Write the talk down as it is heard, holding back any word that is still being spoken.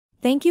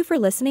Thank you for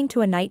listening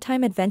to a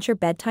nighttime adventure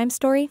bedtime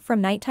story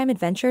from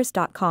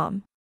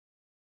nighttimeadventures.com.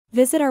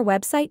 Visit our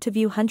website to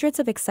view hundreds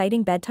of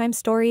exciting bedtime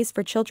stories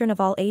for children of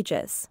all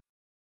ages.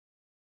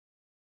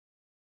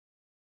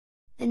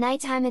 The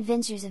Nighttime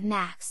Adventures of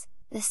Max,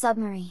 the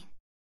Submarine.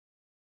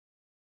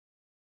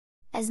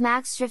 As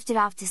Max drifted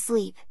off to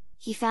sleep,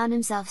 he found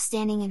himself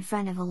standing in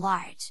front of a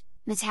large,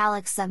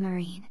 metallic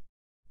submarine.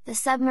 The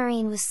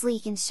submarine was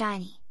sleek and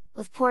shiny,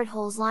 with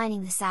portholes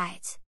lining the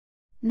sides.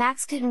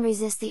 Max couldn't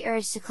resist the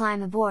urge to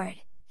climb aboard,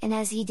 and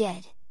as he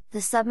did,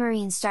 the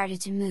submarine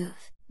started to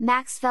move.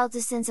 Max felt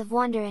a sense of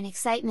wonder and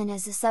excitement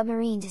as the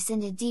submarine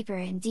descended deeper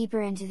and deeper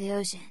into the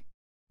ocean.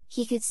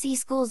 He could see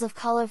schools of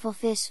colorful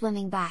fish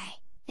swimming by,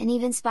 and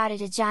even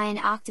spotted a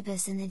giant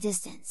octopus in the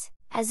distance.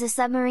 As the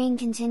submarine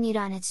continued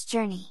on its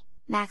journey,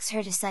 Max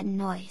heard a sudden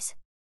noise.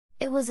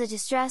 It was a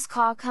distress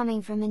call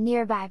coming from a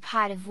nearby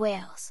pod of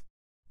whales.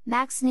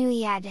 Max knew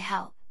he had to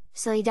help,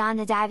 so he donned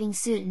a diving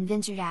suit and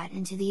ventured out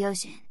into the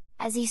ocean.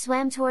 As he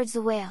swam towards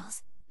the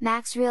whales,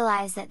 Max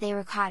realized that they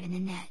were caught in a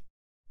net.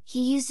 He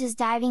used his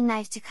diving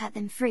knife to cut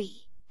them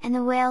free, and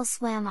the whales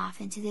swam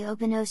off into the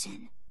open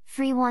ocean,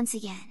 free once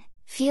again.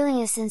 Feeling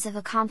a sense of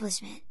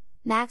accomplishment,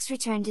 Max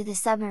returned to the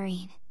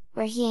submarine,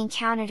 where he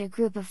encountered a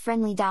group of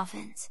friendly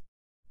dolphins.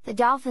 The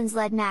dolphins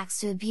led Max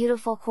to a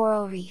beautiful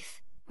coral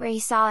reef, where he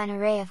saw an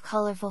array of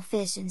colorful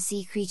fish and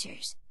sea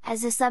creatures.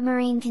 As the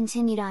submarine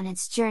continued on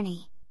its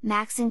journey,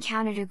 Max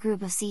encountered a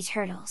group of sea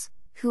turtles,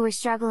 who were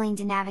struggling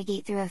to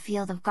navigate through a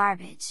field of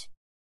garbage.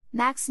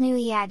 Max knew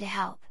he had to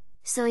help,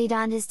 so he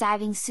donned his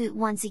diving suit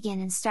once again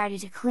and started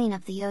to clean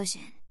up the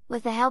ocean.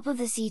 With the help of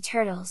the sea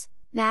turtles,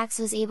 Max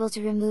was able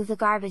to remove the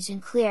garbage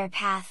and clear a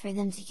path for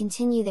them to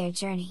continue their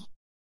journey.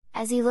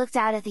 As he looked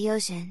out at the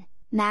ocean,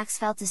 Max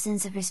felt a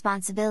sense of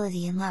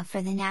responsibility and love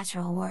for the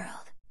natural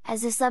world.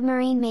 As the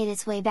submarine made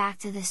its way back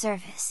to the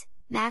surface,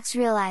 Max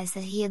realized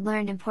that he had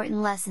learned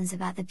important lessons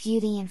about the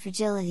beauty and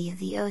fragility of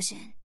the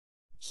ocean.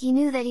 He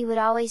knew that he would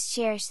always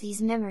cherish these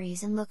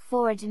memories and look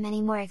forward to many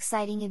more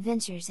exciting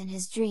adventures in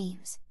his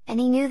dreams, and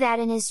he knew that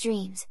in his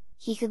dreams,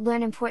 he could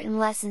learn important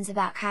lessons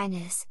about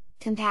kindness,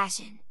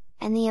 compassion,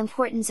 and the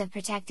importance of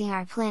protecting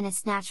our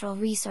planet's natural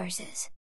resources.